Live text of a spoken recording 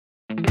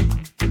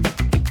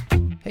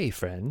Hey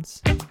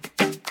friends.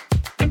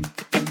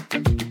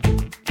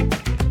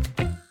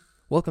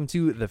 Welcome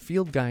to the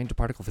Field Guide to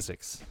Particle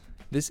Physics.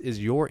 This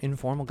is your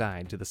informal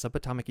guide to the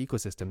subatomic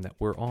ecosystem that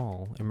we're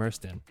all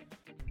immersed in.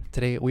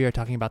 Today we are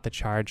talking about the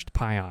Charged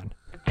Pion.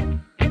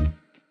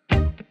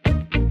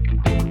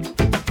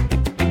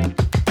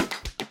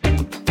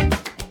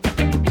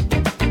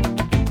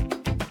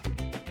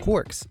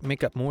 Quarks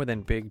make up more than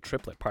big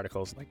triplet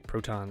particles like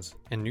protons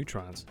and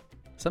neutrons.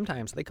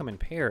 Sometimes they come in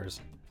pairs.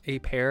 A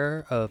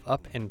pair of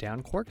up and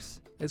down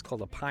quarks is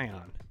called a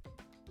pion.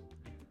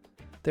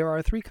 There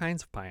are three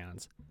kinds of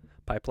pions: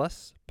 pi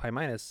plus, pi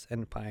minus,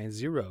 and pi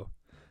zero.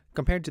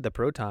 Compared to the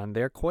proton,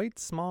 they're quite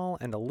small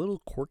and a little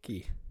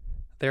quirky.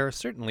 They're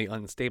certainly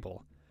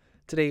unstable.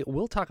 Today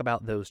we'll talk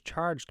about those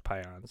charged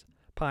pions,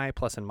 pi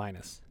plus and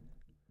minus.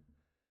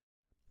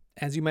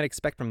 As you might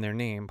expect from their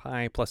name,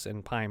 pi plus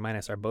and pi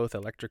minus are both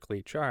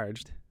electrically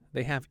charged.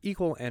 They have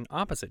equal and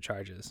opposite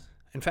charges.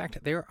 In fact,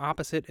 they are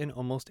opposite in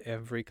almost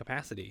every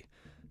capacity.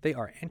 They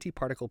are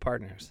antiparticle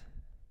partners.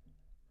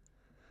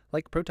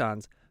 Like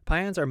protons,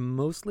 pions are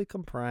mostly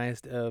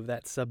comprised of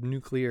that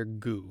subnuclear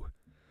goo.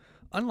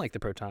 Unlike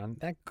the proton,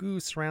 that goo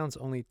surrounds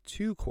only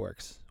two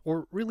quarks,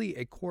 or really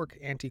a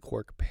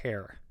quark-antiquark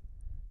pair.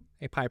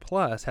 A pi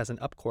plus has an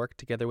up quark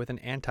together with an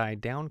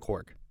anti-down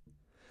quark.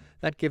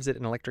 That gives it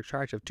an electric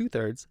charge of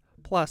 2/3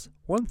 plus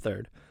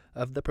 1/3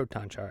 of the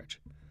proton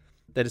charge.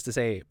 That is to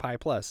say, pi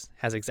plus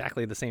has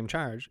exactly the same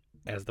charge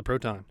as the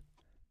proton.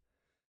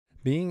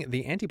 Being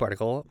the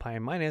antiparticle, pi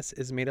minus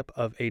is made up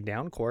of a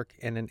down quark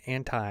and an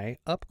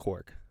anti-up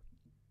quark.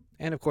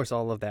 And of course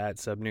all of that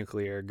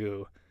subnuclear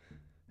goo.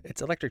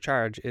 Its electric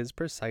charge is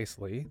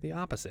precisely the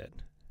opposite.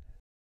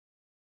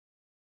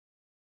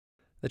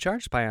 The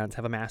charged pions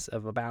have a mass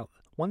of about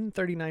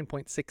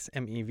 139.6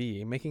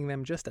 MeV, making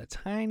them just a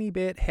tiny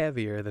bit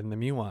heavier than the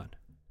muon.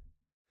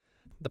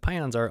 The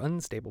pions are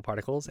unstable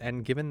particles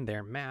and, given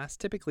their mass,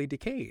 typically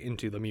decay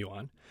into the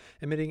muon,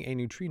 emitting a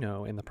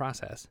neutrino in the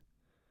process.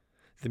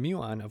 The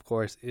muon, of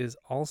course, is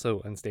also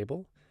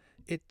unstable.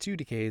 It too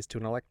decays to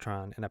an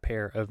electron and a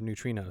pair of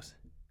neutrinos.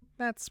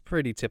 That's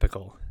pretty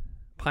typical.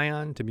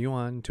 Pion to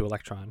muon to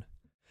electron.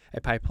 A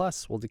pi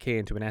plus will decay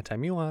into an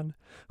antimuon,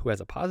 who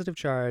has a positive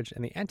charge,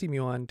 and the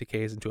antimuon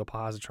decays into a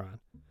positron.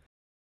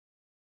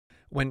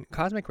 When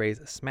cosmic rays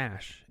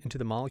smash into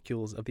the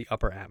molecules of the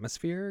upper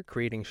atmosphere,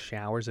 creating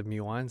showers of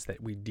muons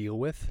that we deal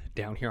with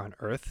down here on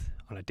Earth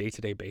on a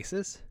day-to-day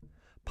basis,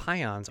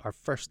 pions are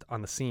first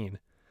on the scene.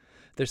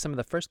 They're some of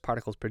the first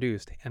particles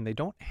produced, and they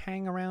don't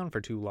hang around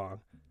for too long.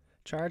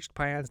 Charged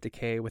pions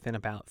decay within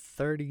about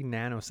 30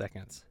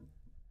 nanoseconds.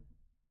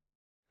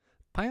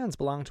 Pions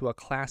belong to a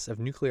class of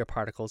nuclear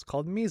particles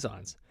called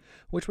mesons,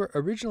 which were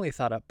originally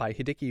thought up by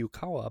Hideki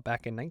Yukawa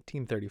back in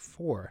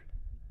 1934.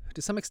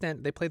 To some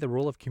extent, they play the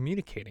role of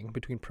communicating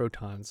between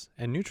protons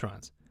and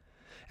neutrons.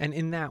 And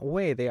in that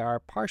way, they are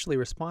partially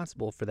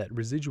responsible for that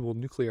residual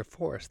nuclear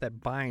force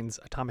that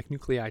binds atomic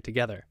nuclei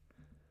together.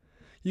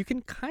 You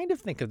can kind of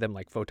think of them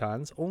like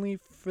photons, only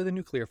for the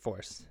nuclear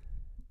force.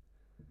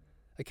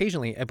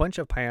 Occasionally, a bunch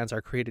of pions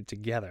are created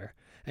together,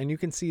 and you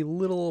can see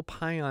little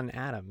pion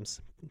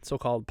atoms,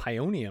 so-called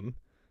pionium,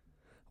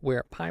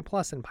 where pi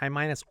plus and pi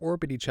minus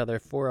orbit each other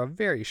for a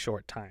very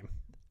short time.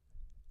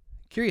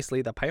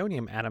 Curiously, the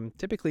pionium atom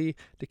typically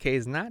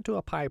decays not to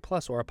a pi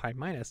plus or a pi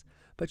minus,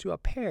 but to a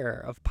pair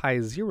of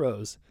pi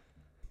zeros.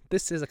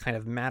 This is a kind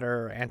of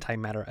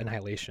matter-antimatter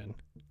annihilation.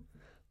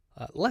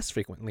 Less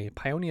frequently,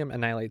 pionium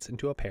annihilates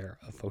into a pair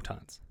of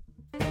photons.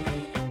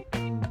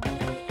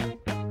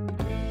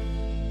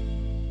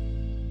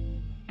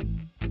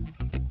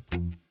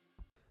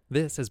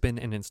 This has been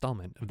an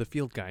installment of the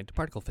Field Guide to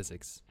Particle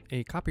Physics,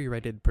 a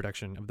copyrighted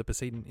production of the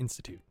Pasayten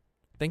Institute.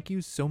 Thank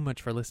you so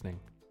much for listening.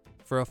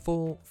 For a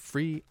full,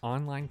 free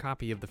online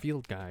copy of the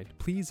Field Guide,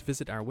 please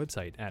visit our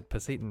website at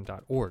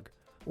pasayten.org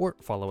or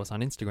follow us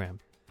on Instagram.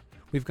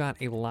 We've got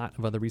a lot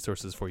of other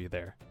resources for you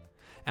there.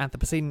 At the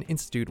Pasayten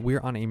Institute,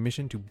 we're on a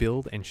mission to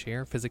build and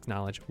share physics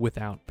knowledge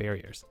without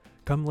barriers.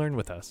 Come learn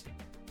with us.